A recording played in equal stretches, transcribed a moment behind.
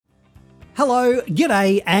Hello,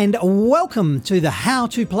 g'day, and welcome to the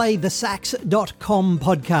howtoplaythesax.com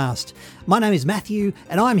podcast. My name is Matthew,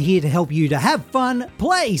 and I'm here to help you to have fun,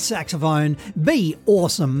 play saxophone, be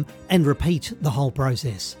awesome, and repeat the whole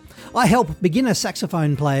process. I help beginner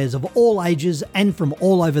saxophone players of all ages and from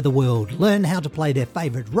all over the world learn how to play their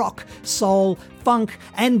favourite rock, soul, funk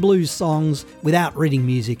and blues songs without reading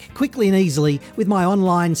music, quickly and easily with my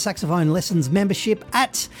online saxophone lessons membership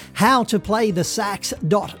at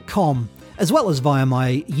howtoplaythesax.com, as well as via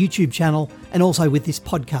my YouTube channel and also with this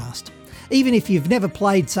podcast. Even if you've never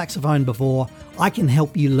played saxophone before, I can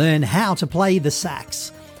help you learn how to play the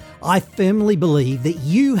sax. I firmly believe that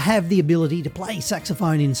you have the ability to play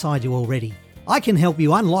saxophone inside you already. I can help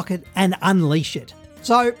you unlock it and unleash it.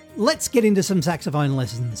 So let's get into some saxophone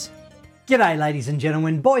lessons. G'day ladies and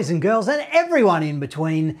gentlemen, boys and girls and everyone in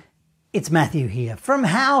between. It's Matthew here from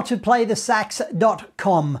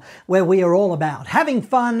howtoplaythesax.com, where we are all about having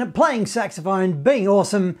fun, playing saxophone, being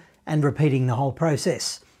awesome and repeating the whole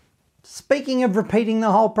process. Speaking of repeating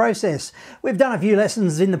the whole process, we've done a few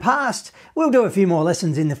lessons in the past. We'll do a few more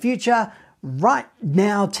lessons in the future. Right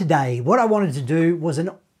now, today, what I wanted to do was an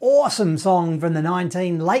awesome song from the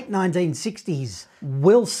late 1960s,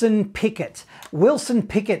 Wilson Pickett. Wilson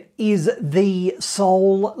Pickett is the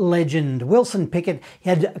soul legend. Wilson Pickett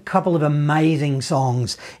had a couple of amazing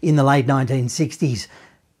songs in the late 1960s.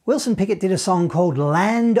 Wilson Pickett did a song called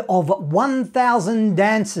Land of 1,000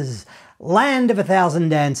 Dances. Land of 1,000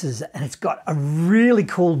 Dances, and it's got a really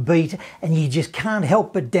cool beat and you just can't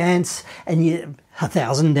help but dance, and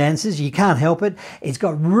 1,000 dances, you can't help it. It's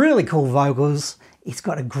got really cool vocals. It's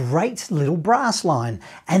got a great little brass line,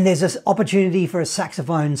 and there's an opportunity for a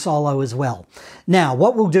saxophone solo as well. Now,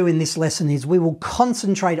 what we'll do in this lesson is we will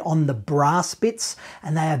concentrate on the brass bits,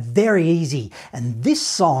 and they are very easy. And this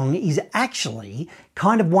song is actually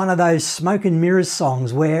kind of one of those smoke and mirrors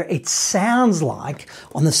songs where it sounds like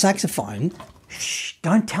on the saxophone, shh,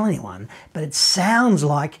 don't tell anyone, but it sounds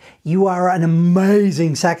like you are an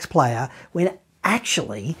amazing sax player when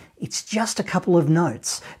actually it's just a couple of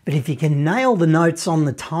notes. But if you can nail the notes on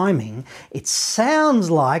the timing, it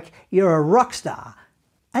sounds like you're a rock star.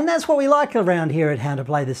 And that's what we like around here at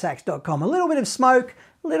howtoplaythesax.com. A little bit of smoke,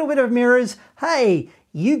 a little bit of mirrors. Hey,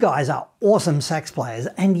 you guys are awesome sax players,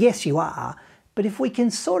 and yes you are. But if we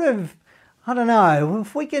can sort of, I don't know,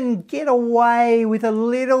 if we can get away with a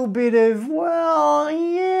little bit of, well,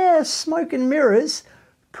 yeah, smoke and mirrors,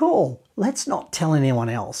 cool. Let's not tell anyone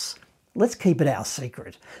else. Let's keep it our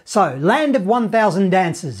secret. So, Land of 1,000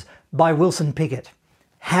 Dances by Wilson Pickett.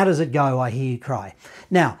 How does it go, I hear you cry?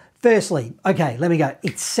 Now, firstly, okay, let me go.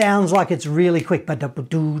 It sounds like it's really quick. That's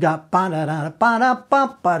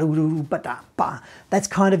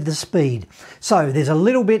kind of the speed. So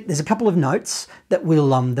there's a couple of notes that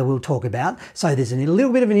we'll talk about. So there's a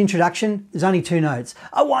little bit of an introduction. There's only two notes.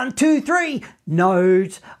 A 1, 2, 3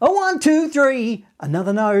 note. A 1, 2, 3.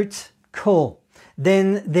 Another note. Cool.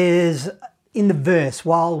 Then there's, in the verse,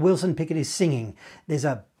 while Wilson Pickett is singing, there's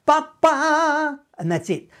a ba-ba, and that's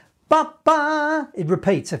it. Ba-ba. It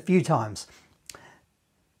repeats a few times.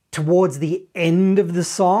 Towards the end of the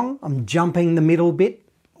song, I'm jumping the middle bit.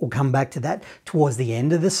 We'll come back to that. Towards the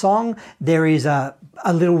end of the song, there is a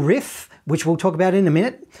little riff, which we'll talk about in a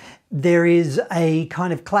minute. There is a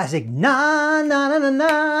kind of classic na na na na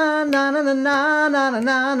na na na na na na na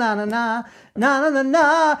na na na na na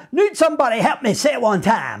na. Need somebody help me say it one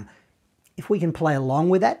time. If we can play along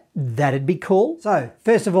with that, that'd be cool. So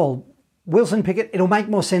first of all, Wilson Pickett. It'll make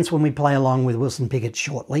more sense when we play along with Wilson Pickett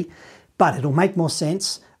shortly, but it'll make more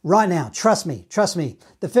sense right now. Trust me. Trust me.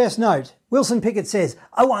 The first note, Wilson Pickett says,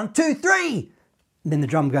 "A 1, 2, 3." And then the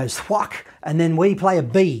drum goes thwack, and then we play a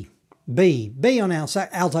B. B on our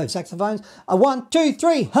alto saxophones. A 1, 2,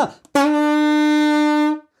 3, huh.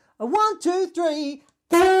 A 1, 2, 3.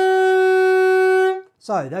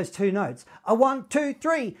 So those two notes. A 1, 2,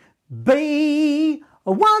 3. B.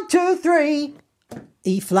 A 1, 2, 3.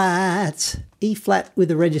 E flat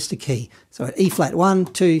with a register key. So at E flat, 1,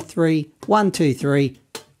 2, 3, 1, 2, 3,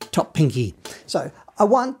 top pinky. So a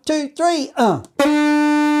 1, 2, 3, A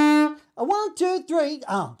 1, 2, 3,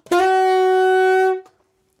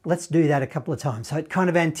 Let's do that a couple of times. So it kind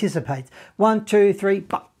of anticipates. 1, 2, 3,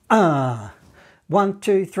 ba, 1,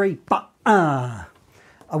 2, 3, ba, A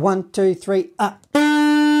 1, 2, 3, A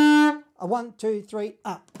 1, 2, 3,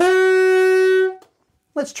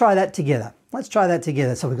 Let's try that together.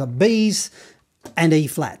 So we've got B's and E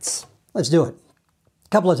flats. Let's do it. A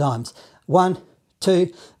couple of times. 1,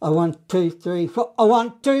 2, a 1, 2, 3, 4, a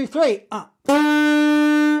 1, 2, 3, A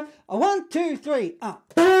 1, 2, 3,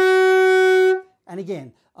 and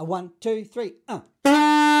again. A 1, 2, 3, A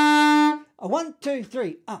 1, 2,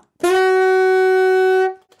 3,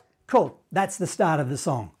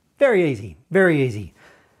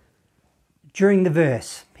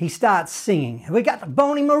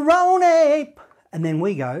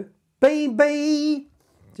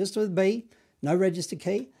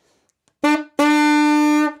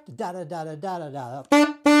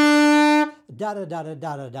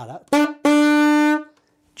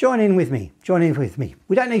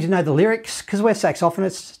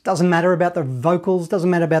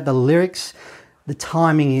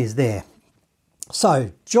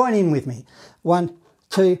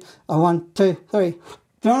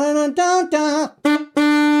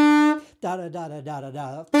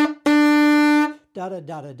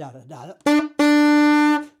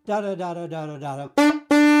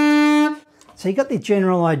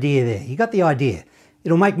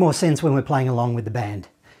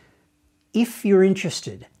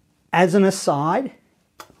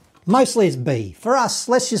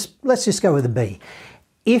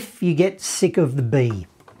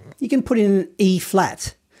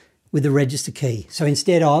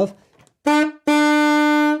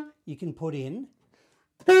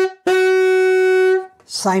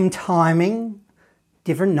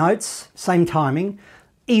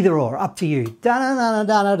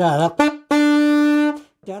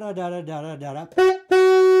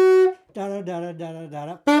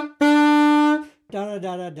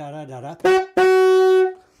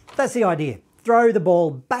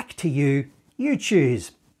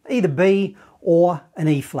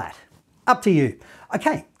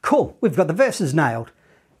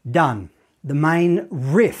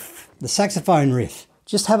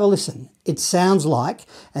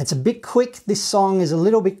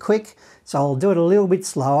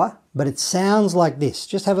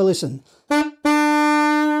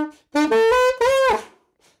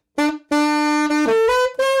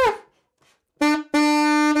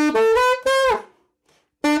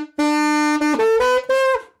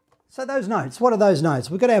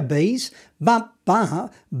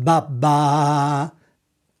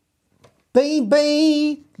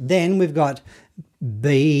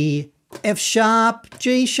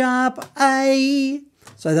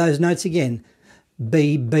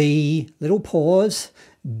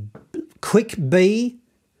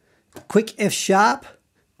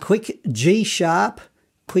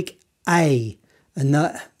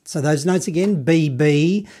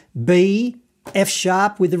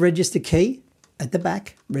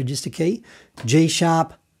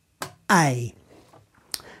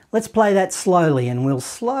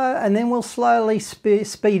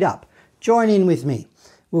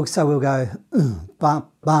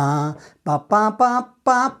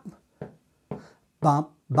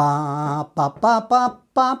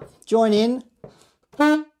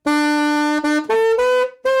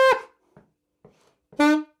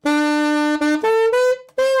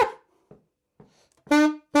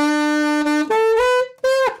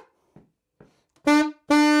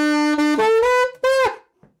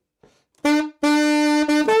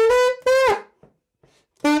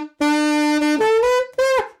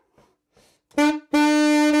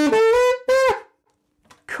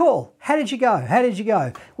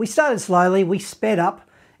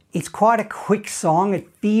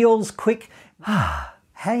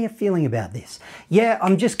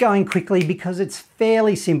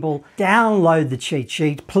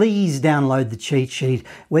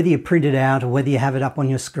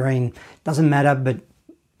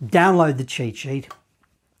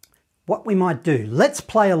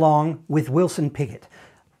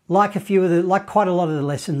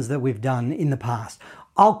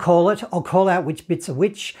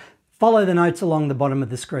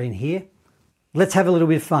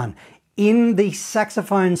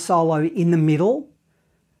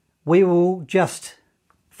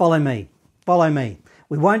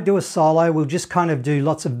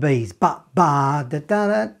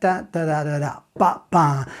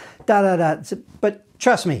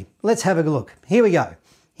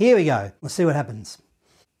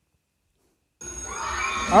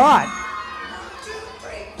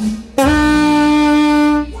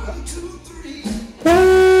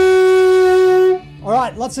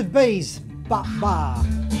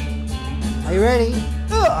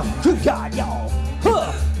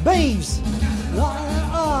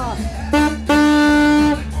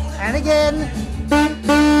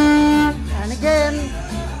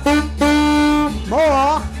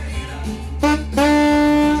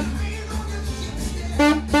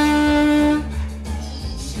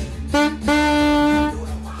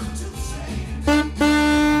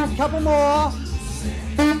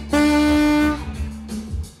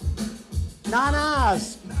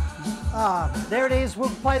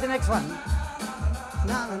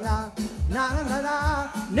 na na na na na na.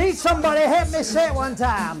 Need somebody help me say it one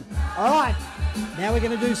time. All right, now we're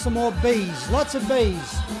going to do some more B's. Lots of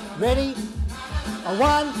B's. Ready? A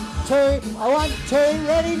 1, 2, a 1, 2.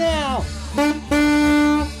 Ready now.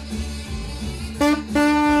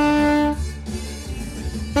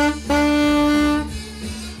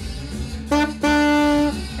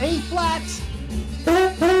 E flat.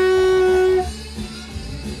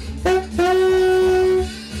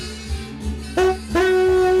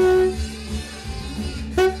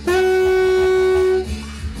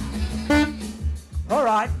 All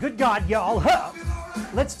right, good God, y'all.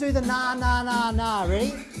 Let's do the na na na na.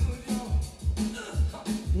 Ready?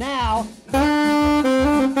 Now.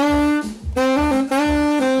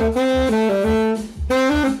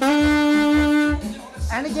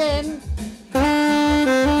 And again.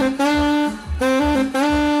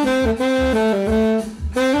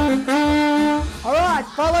 All right,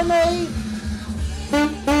 follow me.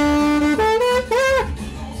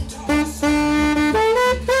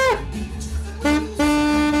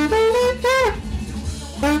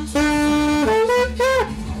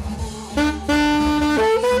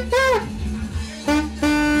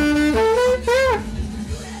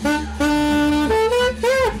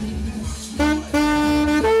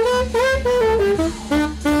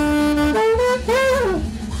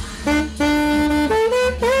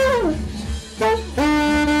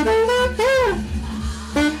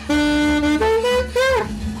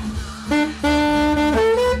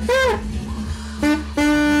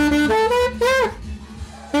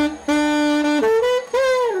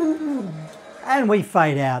 And we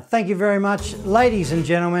fade out. Thank you very much, ladies and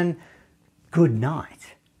gentlemen. Good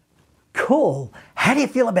night. Cool. How do you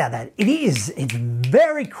feel about that? It is. It's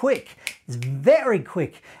very quick. It's very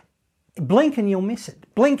quick. Blink and you'll miss it.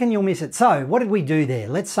 Blink and you'll miss it. So what did we do there?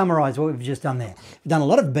 Let's summarize what we've just done there. We've done a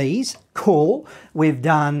lot of B's. Cool. We've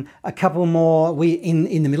done a couple more.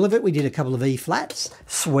 In the middle of it, we did a couple of E flats.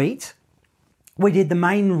 Sweet. We did the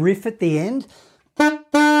main riff at the end.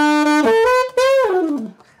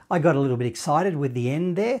 I got a little bit excited with the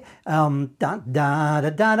end there. Da da da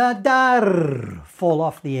da da da. Fall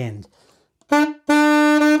off the end.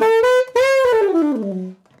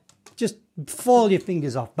 Just fall your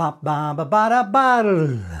fingers off. Ba ba ba ba da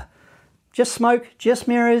ba. Just smoke, just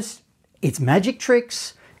mirrors. It's magic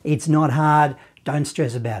tricks. It's not hard. Don't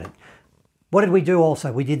stress about it. What did we do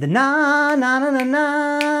also? We did the na na na na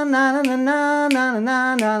na na na na na na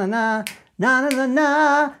na na na na na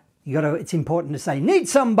na. It's important to say, need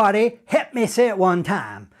somebody help me say it one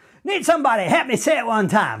time. Need somebody help me say it one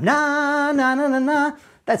time. Na na na na na.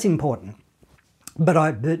 That's important.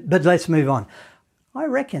 But let's move on. I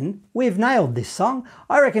reckon we've nailed this song.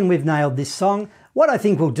 What I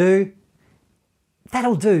think we'll do,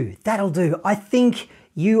 that'll do. I think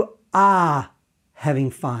you are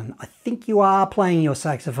having fun. I think you are playing your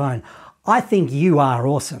saxophone. I think you are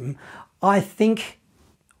awesome. I think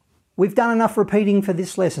we've done enough repeating for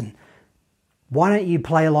this lesson. Why don't you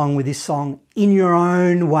play along with this song in your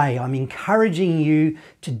own way? I'm encouraging you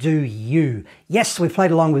to do you. Yes, we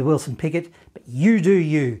played along with Wilson Pickett, but you do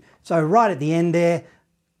you. So right at the end there,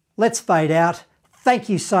 let's fade out. Thank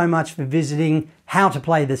you so much for visiting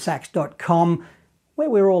howtoplaythesax.com, where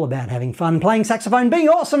we're all about having fun, playing saxophone, being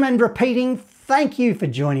awesome and repeating. Thank you for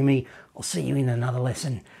joining me. I'll see you in another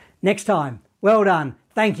lesson next time. Well done.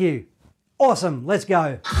 Thank you. Awesome. Let's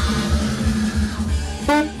go.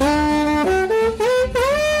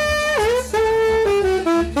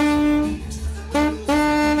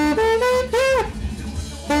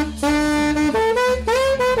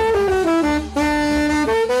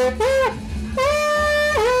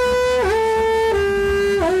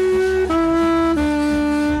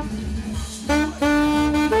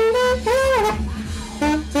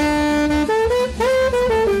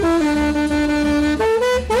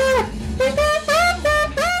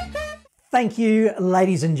 Thank you,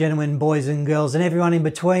 ladies and gentlemen, boys and girls, and everyone in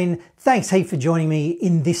between. Thanks heap for joining me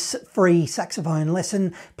in this free saxophone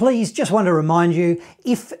lesson. Please, just want to remind you,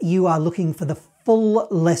 if you are looking for the full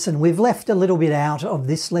lesson, we've left a little bit out of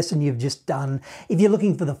this lesson you've just done. If you're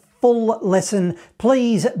looking for the full lesson,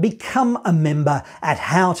 please become a member at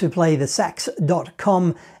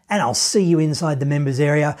howtoplaythesax.com, and I'll see you inside the members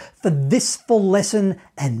area for this full lesson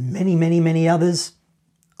and many, many, many others.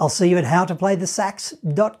 I'll see you at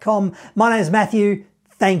howtoplaythesax.com. My name's Matthew.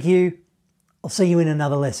 Thank you. I'll see you in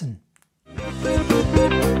another lesson.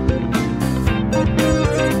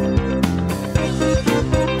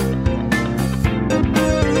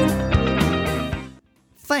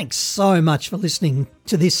 Thanks so much for listening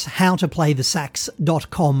to this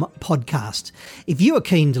howtoplaythesax.com podcast. If you are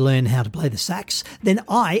keen to learn how to play the sax, then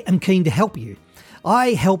I am keen to help you. I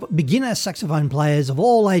help beginner saxophone players of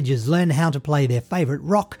all ages learn how to play their favourite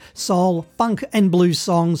rock, soul, funk and blues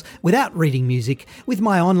songs without reading music with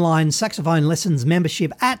my online saxophone lessons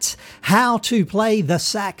membership at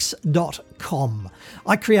howtoplaythesax.com.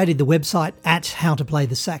 I created the website at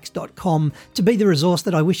howtoplaythesax.com to be the resource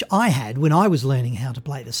that I wish I had when I was learning how to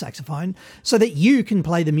play the saxophone, so that you can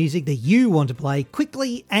play the music that you want to play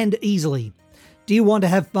quickly and easily. Do you want to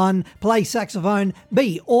have fun, play saxophone,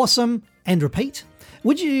 be awesome, and repeat?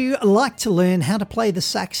 Would you like to learn how to play the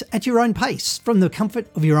sax at your own pace from the comfort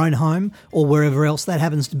of your own home or wherever else that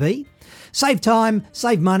happens to be? Save time,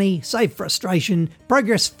 save money, save frustration,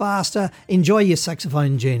 progress faster, enjoy your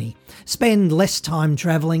saxophone journey. Spend less time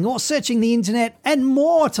travelling or searching the internet and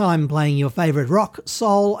more time playing your favourite rock,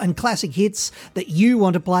 soul and classic hits that you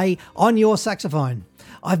want to play on your saxophone.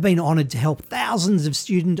 I've been honoured to help thousands of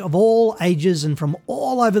students of all ages and from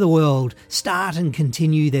all over the world start and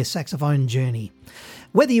continue their saxophone journey.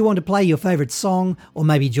 Whether you want to play your favourite song or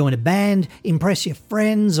maybe join a band, impress your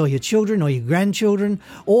friends or your children or your grandchildren,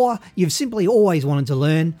 or you've simply always wanted to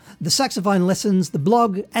learn, the saxophone lessons, the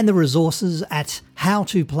blog and the resources at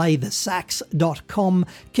howtoplaythesax.com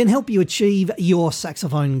can help you achieve your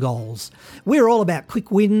saxophone goals. We're all about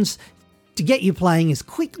quick wins to get you playing as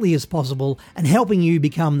quickly as possible and helping you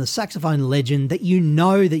become the saxophone legend that you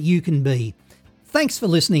know that you can be. Thanks for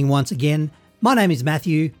listening once again. My name is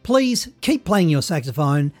Matthew. Please keep playing your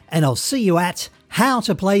saxophone and I'll see you at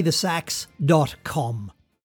howtoplaythesax.com.